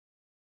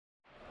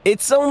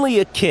It's only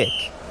a kick,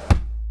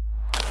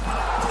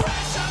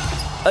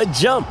 a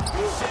jump,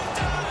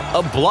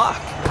 a block.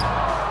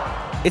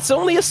 It's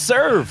only a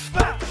serve.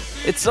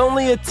 It's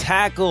only a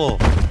tackle,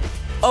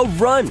 a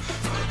run.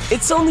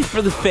 It's only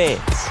for the fans.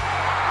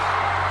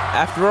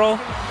 After all,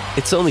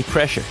 it's only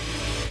pressure.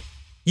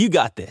 You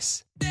got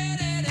this.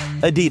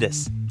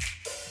 Adidas.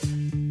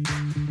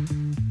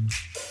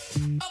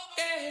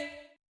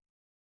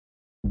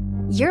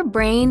 Your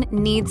brain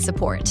needs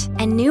support,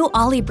 and new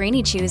Ollie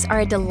Brainy Chews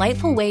are a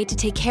delightful way to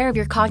take care of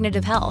your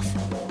cognitive health.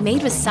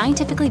 Made with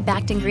scientifically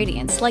backed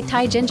ingredients like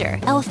Thai ginger,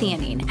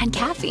 L-theanine, and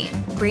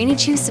caffeine, Brainy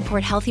Chews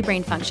support healthy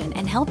brain function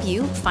and help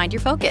you find your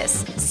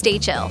focus, stay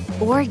chill,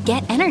 or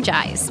get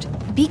energized.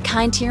 Be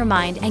kind to your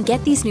mind and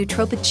get these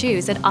nootropic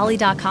chews at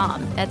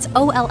ollie.com. That's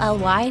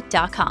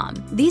OLLY.com.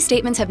 These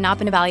statements have not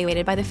been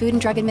evaluated by the Food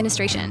and Drug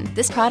Administration.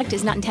 This product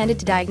is not intended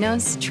to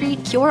diagnose,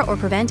 treat, cure, or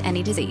prevent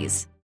any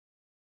disease.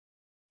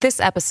 This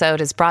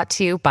episode is brought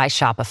to you by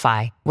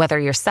Shopify. Whether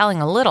you're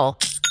selling a little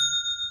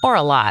or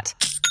a lot,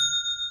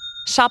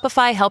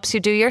 Shopify helps you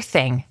do your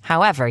thing,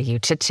 however you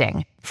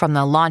cha-ching. From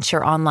the launch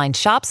your online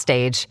shop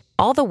stage,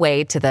 all the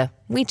way to the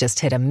we just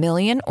hit 1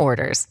 million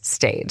orders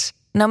stage.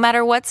 No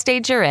matter what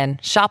stage you're in,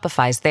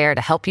 Shopify's there to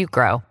help you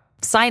grow.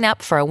 Sign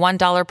up for a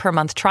 $1 per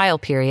month trial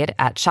period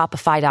at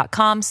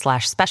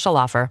shopify.com/special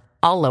offer,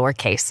 all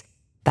lowercase.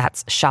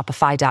 That's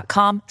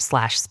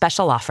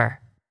shopify.com/special offer.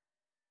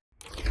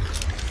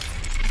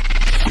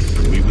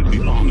 We would be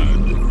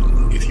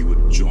honored if you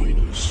would join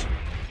us.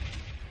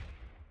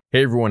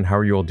 Hey everyone, how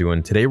are you all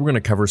doing? Today we're going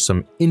to cover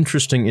some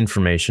interesting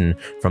information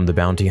from the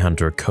Bounty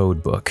Hunter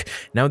Code Book.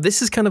 Now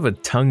this is kind of a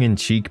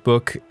tongue-in-cheek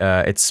book.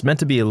 It's meant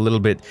to be a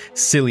little bit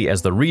silly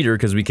as the reader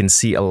because we can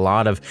see a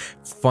lot of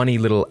funny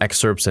little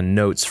excerpts and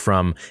notes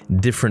from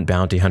different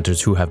bounty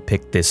hunters who have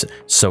picked this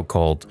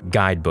so-called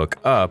guidebook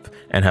up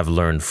and have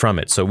learned from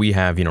it. So we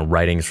have,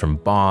 writings from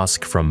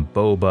Bosk, from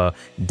Boba,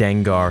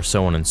 Dengar,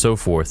 so on and so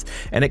forth.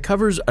 And it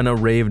covers an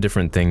array of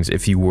different things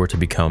if you were to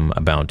become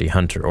a bounty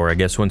hunter, or I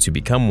guess once you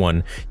become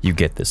one, you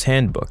get this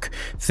handbook.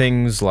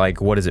 Things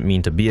like what does it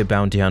mean to be a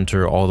bounty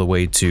hunter, all the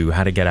way to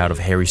how to get out of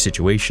hairy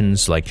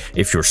situations, like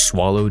if you're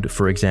swallowed,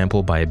 for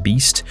example, by a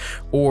beast,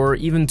 or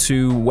even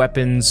to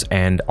weapons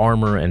and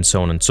armor and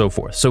so on and so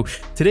forth. So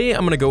today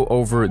I'm going to go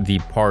over the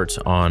part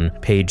on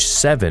page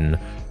 7,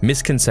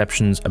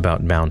 Misconceptions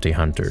about bounty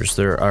hunters.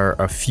 There are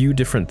a few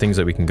different things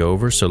that we can go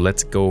over, so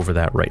let's go over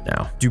that right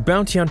now. Do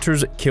bounty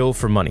hunters kill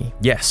for money?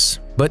 Yes,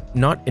 but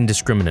not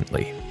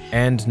indiscriminately,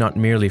 and not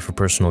merely for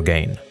personal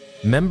gain.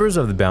 Members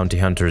of the Bounty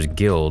Hunters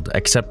Guild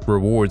accept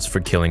rewards for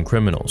killing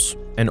criminals,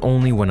 and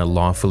only when a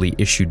lawfully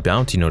issued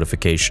bounty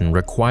notification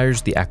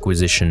requires the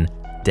acquisition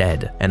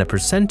dead, and a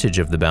percentage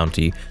of the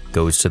bounty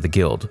goes to the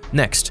guild.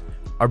 Next,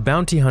 are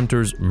bounty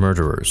hunters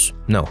murderers?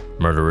 No,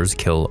 murderers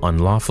kill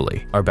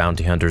unlawfully. Are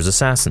bounty hunters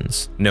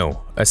assassins?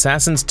 No,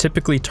 assassins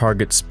typically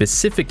target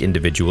specific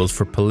individuals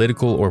for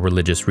political or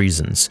religious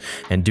reasons,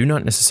 and do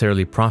not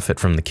necessarily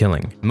profit from the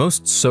killing.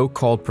 Most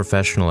so-called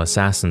professional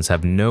assassins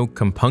have no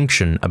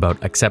compunction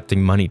about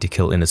accepting money to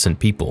kill innocent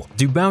people.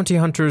 Do bounty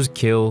hunters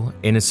kill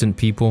innocent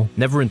people?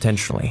 Never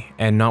intentionally,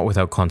 and not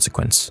without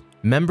consequence.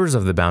 Members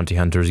of the Bounty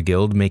Hunters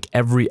Guild make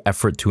every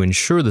effort to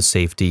ensure the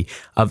safety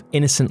of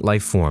innocent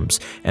life forms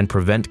and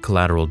prevent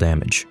collateral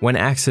damage. When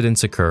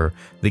accidents occur,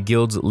 the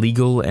Guild's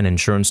legal and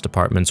insurance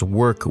departments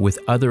work with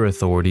other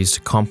authorities to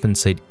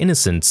compensate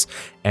innocents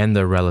and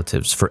their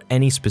relatives for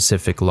any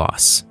specific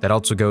loss. That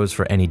also goes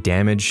for any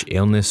damage,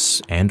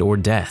 illness, and/or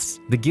death.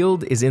 The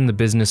Guild is in the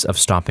business of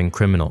stopping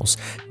criminals,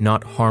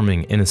 not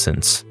harming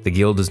innocents. The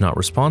Guild is not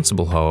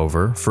responsible,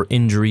 however, for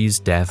injuries,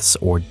 deaths,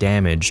 or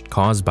damage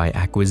caused by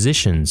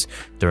acquisitions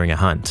during a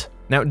hunt.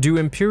 Now, do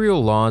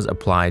imperial laws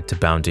apply to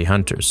bounty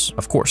hunters?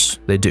 Of course,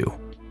 they do.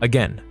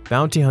 Again,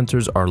 bounty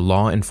hunters are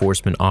law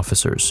enforcement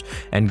officers,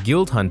 and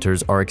guild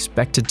hunters are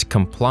expected to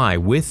comply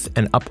with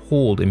and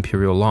uphold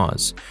imperial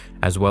laws,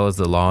 as well as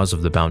the laws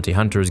of the Bounty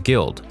Hunters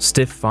Guild.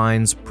 Stiff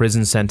fines,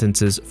 prison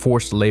sentences,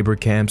 forced labor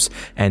camps,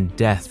 and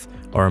death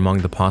are among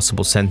the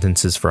possible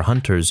sentences for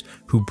hunters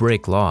who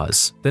break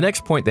laws. The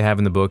next point they have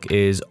in the book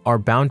is, are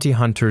bounty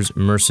hunters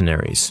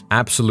mercenaries?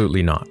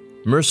 Absolutely not.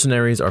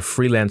 Mercenaries are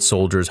freelance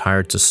soldiers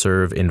hired to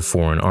serve in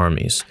foreign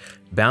armies.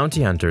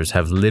 Bounty hunters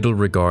have little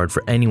regard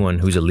for anyone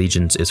whose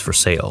allegiance is for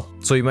sale.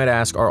 So you might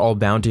ask, are all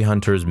bounty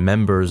hunters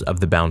members of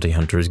the Bounty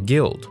Hunters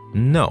Guild?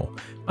 No.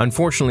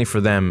 Unfortunately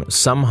for them,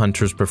 some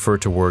hunters prefer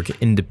to work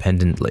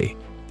independently.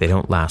 They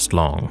don't last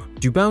long.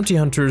 Do bounty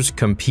hunters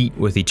compete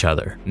with each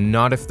other?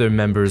 Not if they're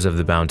members of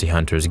the Bounty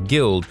Hunters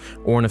Guild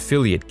or an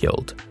affiliate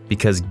guild,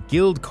 because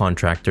guild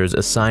contractors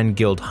assign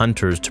guild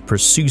hunters to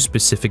pursue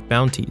specific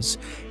bounties.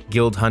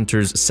 Guild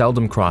hunters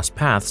seldom cross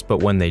paths,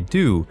 but when they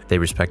do, they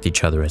respect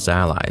each other as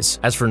allies.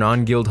 As for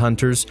non-guild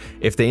hunters,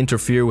 if they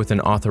interfere with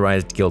an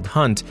authorized guild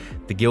hunt,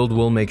 the guild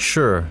will make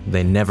sure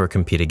they never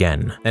compete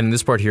again. And in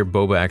this part here,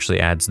 Boba actually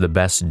adds the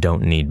best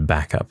don't need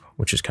backup,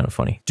 which is kind of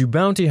funny. Do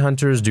bounty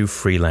hunters do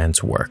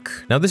freelance work?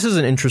 Now this is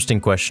an interesting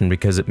question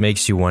because it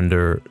makes you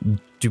wonder,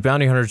 do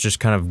bounty hunters just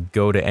kind of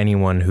go to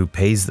anyone who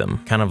pays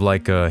them? Kind of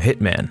like a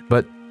hitman.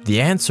 But The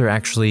answer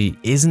actually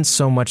isn't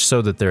so much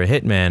so that they're a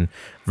hitman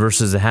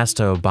versus it has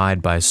to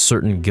abide by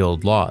certain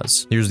guild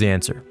laws. Here's the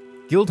answer.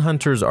 Guild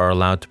hunters are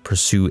allowed to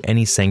pursue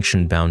any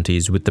sanctioned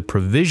bounties with the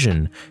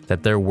provision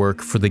that their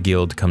work for the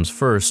guild comes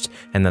first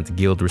and that the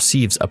guild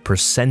receives a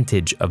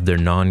percentage of their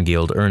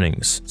non-guild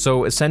earnings.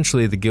 So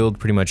essentially, the guild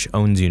pretty much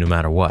owns you no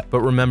matter what. But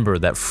remember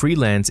that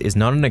freelance is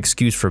not an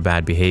excuse for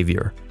bad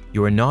behavior.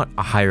 You are not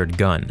a hired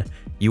gun.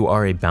 You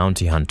are a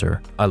bounty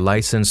hunter, a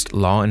licensed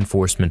law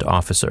enforcement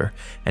officer,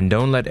 and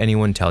don't let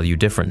anyone tell you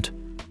different.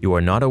 You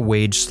are not a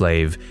wage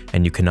slave,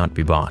 and you cannot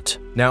be bought.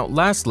 Now,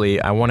 lastly,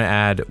 I want to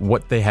add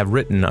what they have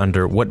written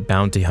under what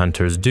bounty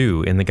hunters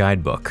do in the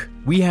guidebook.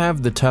 We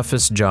have the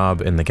toughest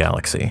job in the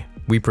galaxy.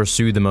 We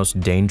pursue the most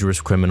dangerous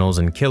criminals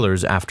and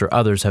killers after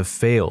others have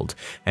failed,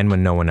 and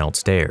when no one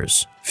else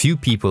dares. Few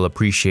people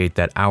appreciate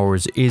that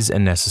ours is a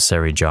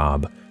necessary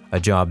job. A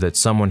job that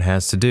someone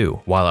has to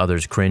do. While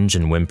others cringe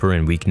and whimper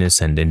in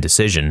weakness and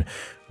indecision,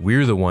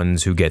 we're the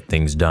ones who get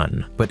things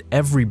done. But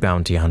every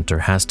bounty hunter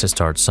has to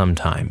start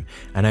sometime,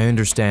 and I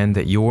understand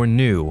that you're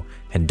new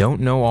and don't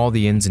know all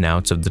the ins and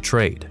outs of the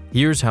trade.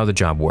 Here's how the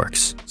job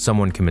works.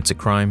 Someone commits a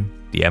crime.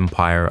 The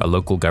Empire, a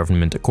local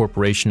government, a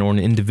corporation, or an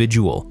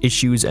individual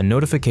issues a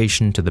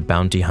notification to the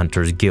Bounty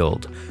Hunters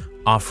Guild,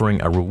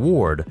 offering a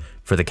reward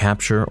for the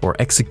capture or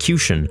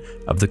execution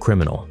of the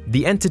criminal.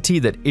 The entity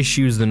that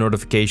issues the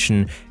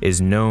notification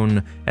is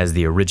known as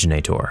the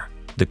originator.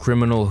 The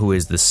criminal who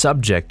is the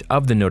subject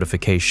of the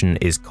notification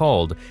is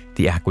called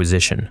the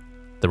acquisition.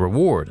 The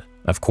reward,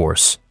 of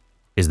course,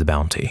 is the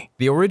bounty.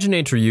 The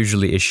originator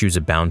usually issues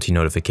a bounty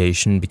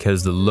notification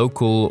because the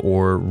local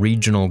or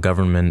regional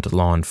government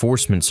law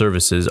enforcement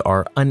services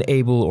are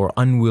unable or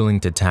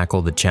unwilling to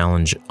tackle the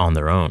challenge on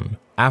their own.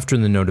 After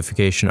the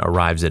notification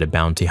arrives at a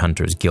bounty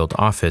hunter's guild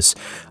office,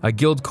 a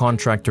guild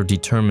contractor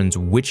determines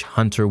which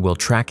hunter will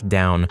track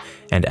down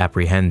and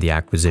apprehend the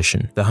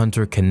acquisition. The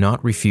hunter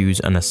cannot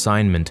refuse an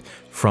assignment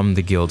from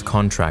the guild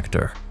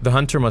contractor. The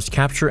hunter must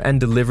capture and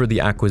deliver the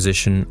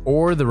acquisition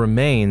or the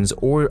remains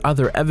or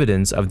other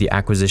evidence of the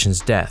acquisition's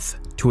death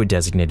to a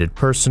designated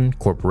person,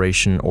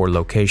 corporation, or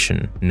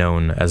location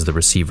known as the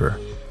receiver.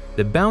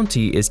 The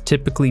bounty is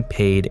typically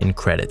paid in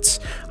credits,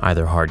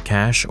 either hard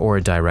cash or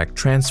a direct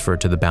transfer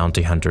to the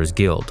Bounty Hunters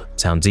Guild.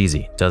 Sounds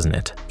easy, doesn't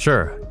it?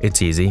 Sure,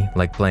 it's easy,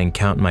 like playing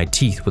Count My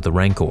Teeth with a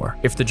Rancor.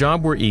 If the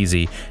job were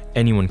easy,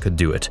 anyone could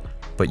do it.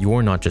 But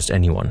you're not just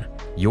anyone,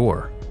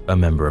 you're a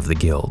member of the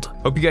guild.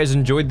 Hope you guys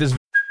enjoyed this.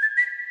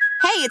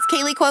 Hey, it's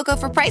Kaylee Cuoco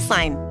for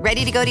Priceline.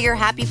 Ready to go to your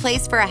happy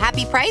place for a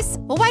happy price?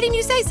 Well, why didn't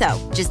you say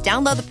so? Just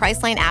download the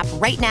Priceline app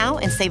right now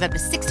and save up to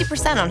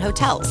 60% on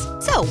hotels.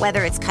 So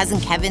whether it's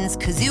Cousin Kevin's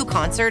Kazoo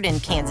Concert in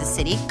Kansas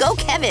City, go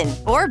Kevin,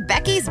 or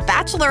Becky's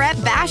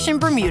Bachelorette Bash in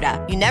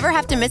Bermuda, you never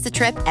have to miss a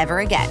trip ever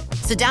again.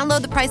 So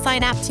download the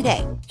Priceline app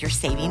today. Your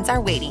savings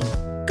are waiting.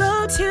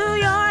 Go to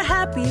your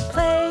happy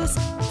place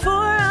for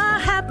a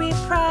happy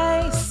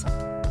price.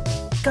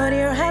 Go to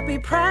your happy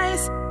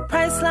price,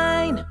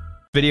 Priceline.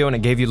 Video, and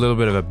it gave you a little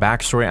bit of a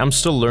backstory. I'm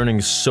still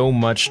learning so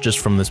much just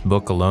from this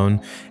book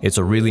alone. It's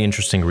a really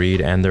interesting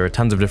read, and there are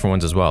tons of different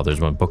ones as well. There's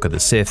one, Book of the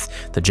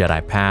Sith, The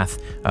Jedi Path,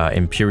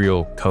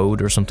 Imperial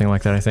Code or something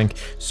like that, I think.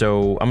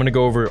 So I'm gonna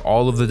go over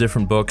all of the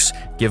different books,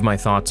 give my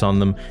thoughts on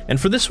them. And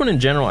for this one in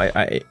general,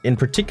 in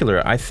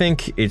particular, I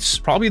think it's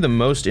probably the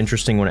most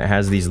interesting when it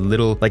has these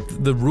little, like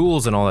the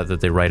rules and all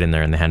that they write in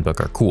there in the handbook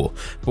are cool.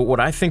 But what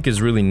I think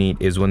is really neat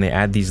is when they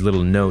add these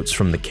little notes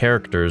from the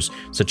characters,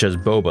 such as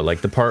Boba, like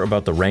the part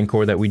about the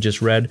Rancor that we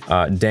just read.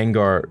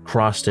 Dengar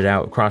crossed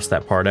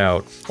that part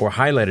out, or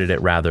highlighted it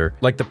rather.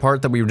 Like the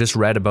part that we just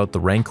read about the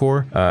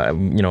Rancor,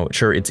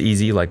 sure, it's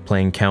easy, like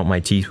playing Count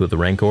My Teeth with the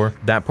Rancor.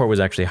 That part was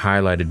actually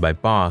highlighted by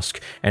Bosk,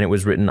 and it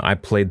was written, I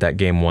played that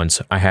game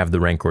once, I have the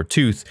Rancor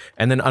tooth,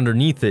 and then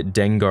underneath it,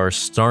 Dengar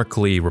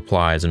snarkily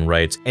replies and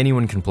writes,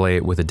 anyone can play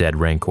it with a dead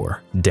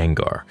Rancor,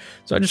 Dengar.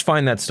 So I just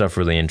find that stuff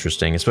really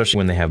interesting, especially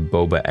when they have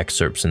Boba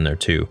excerpts in there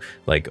too.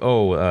 Like,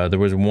 there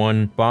was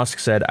one, Bosk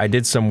said, I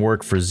did some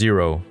work for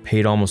Zero,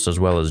 paid almost as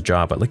well as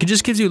Jabba. Like, it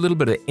just gives you a little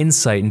bit of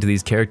insight into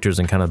these characters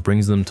and kind of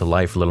brings them to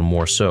life a little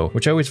more so,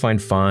 which I always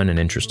find fun and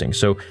interesting.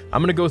 So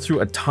I'm gonna go through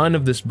a ton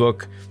of this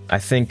book. I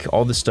think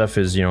all this stuff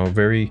is,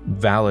 very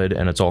valid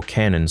and it's all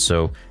canon,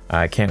 so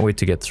I can't wait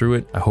to get through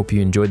it. I hope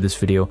you enjoyed this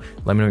video.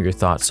 Let me know what your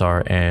thoughts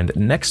are, and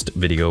next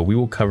video we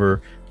will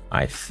cover,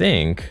 I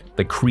think,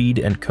 the Creed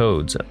and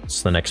Codes.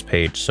 That's the next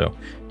page, so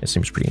it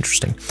seems pretty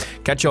interesting.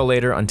 Catch y'all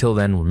later. Until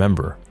then,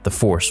 remember, the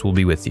Force will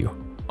be with you,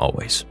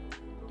 always.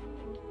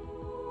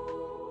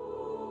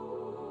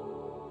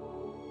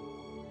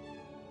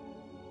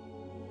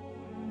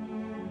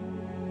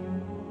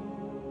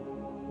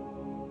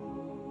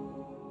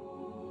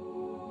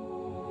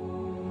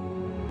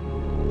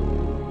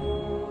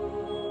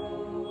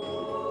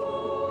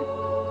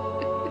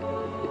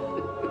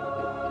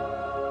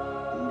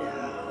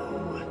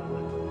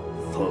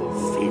 Fulfill